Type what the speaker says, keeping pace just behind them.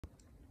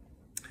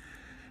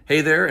Hey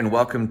there, and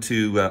welcome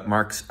to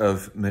Marks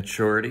of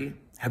Maturity.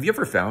 Have you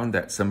ever found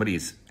that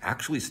somebody's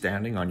actually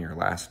standing on your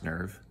last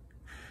nerve?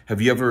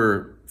 Have you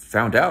ever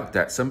found out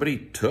that somebody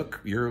took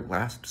your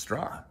last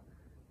straw?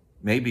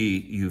 Maybe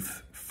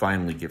you've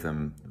finally given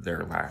them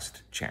their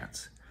last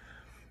chance.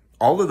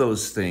 All of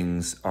those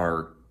things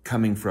are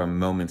coming from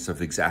moments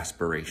of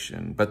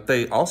exasperation, but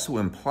they also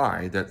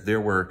imply that there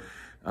were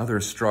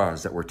other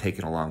straws that were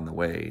taken along the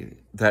way,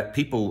 that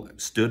people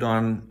stood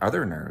on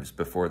other nerves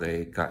before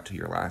they got to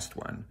your last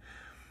one.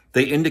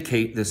 They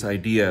indicate this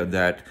idea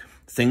that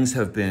things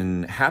have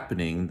been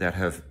happening that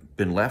have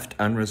been left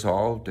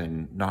unresolved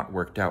and not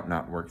worked out,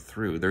 not worked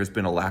through. There's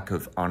been a lack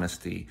of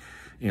honesty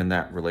in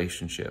that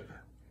relationship.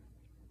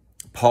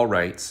 Paul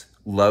writes,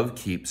 "Love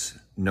keeps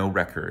no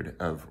record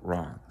of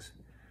wrongs."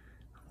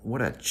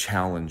 What a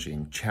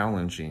challenging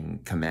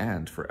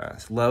command for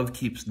us. Love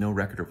keeps no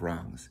record of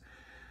wrongs.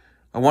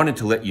 I wanted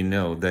to let you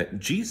know that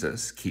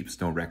Jesus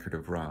keeps no record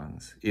of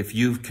wrongs. If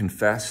you've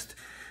confessed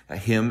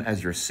him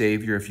as your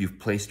Savior, if you've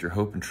placed your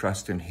hope and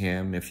trust in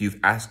him, if you've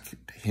asked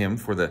him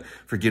for the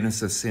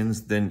forgiveness of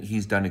sins, then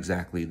he's done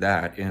exactly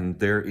that. And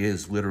there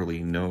is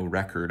literally no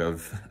record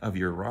of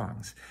your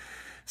wrongs.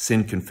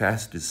 Sin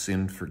confessed is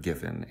sin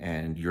forgiven,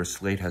 and your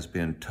slate has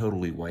been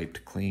totally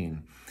wiped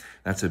clean.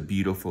 That's a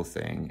beautiful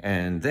thing.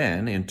 And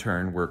then, in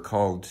turn, we're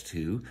called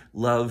to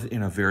love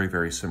in a very,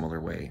 very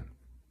similar way.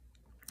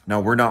 Now,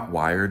 we're not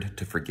wired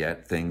to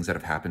forget things that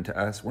have happened to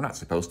us. We're not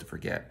supposed to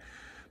forget.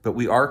 But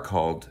we are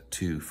called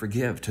to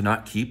forgive, to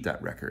not keep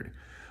that record.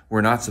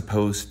 We're not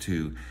supposed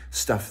to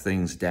stuff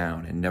things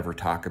down and never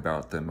talk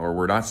about them, or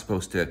we're not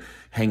supposed to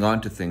hang on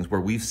to things where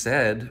we've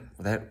said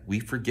that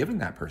we've forgiven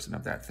that person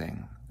of that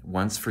thing.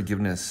 Once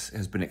forgiveness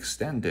has been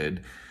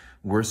extended,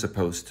 we're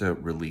supposed to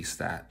release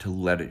that, to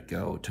let it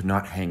go, to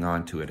not hang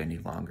on to it any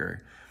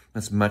longer.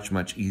 That's much,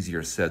 much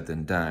easier said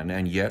than done,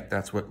 and yet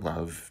that's what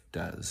love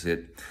does.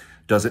 It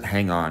doesn't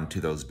hang on to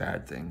those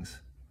bad things.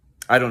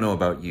 I don't know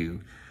about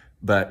you,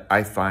 but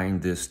I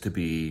find this to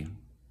be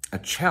a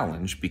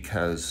challenge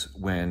because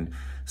when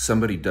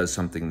somebody does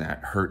something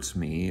that hurts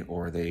me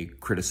or they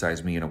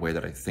criticize me in a way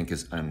that I think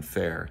is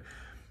unfair,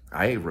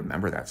 I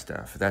remember that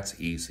stuff.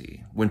 That's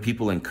easy. When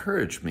people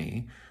encourage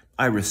me,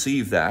 I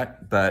receive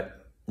that,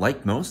 but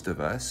like most of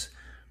us,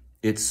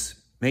 it's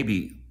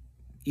maybe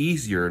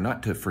easier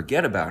not to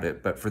forget about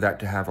it, but for that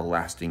to have a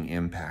lasting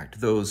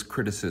impact. Those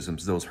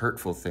criticisms, those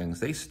hurtful things,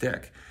 they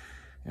stick,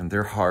 and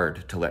they're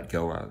hard to let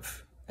go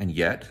of. And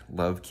yet,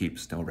 love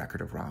keeps no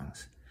record of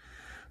wrongs.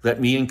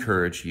 Let me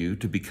encourage you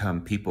to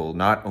become people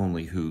not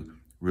only who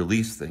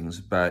release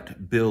things,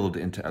 but build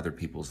into other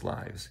people's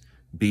lives.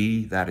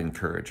 Be that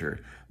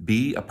encourager.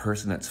 Be a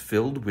person that's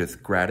filled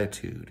with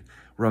gratitude.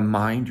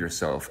 Remind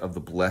yourself of the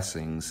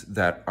blessings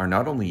that are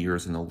not only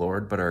yours in the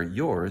Lord, but are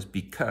yours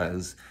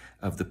because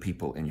of the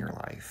people in your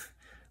life.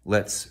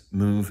 Let's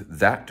move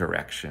that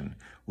direction.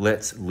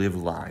 Let's live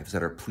lives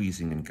that are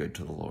pleasing and good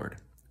to the Lord.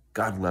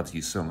 God loves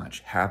you so much.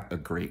 Have a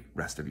great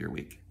rest of your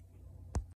week.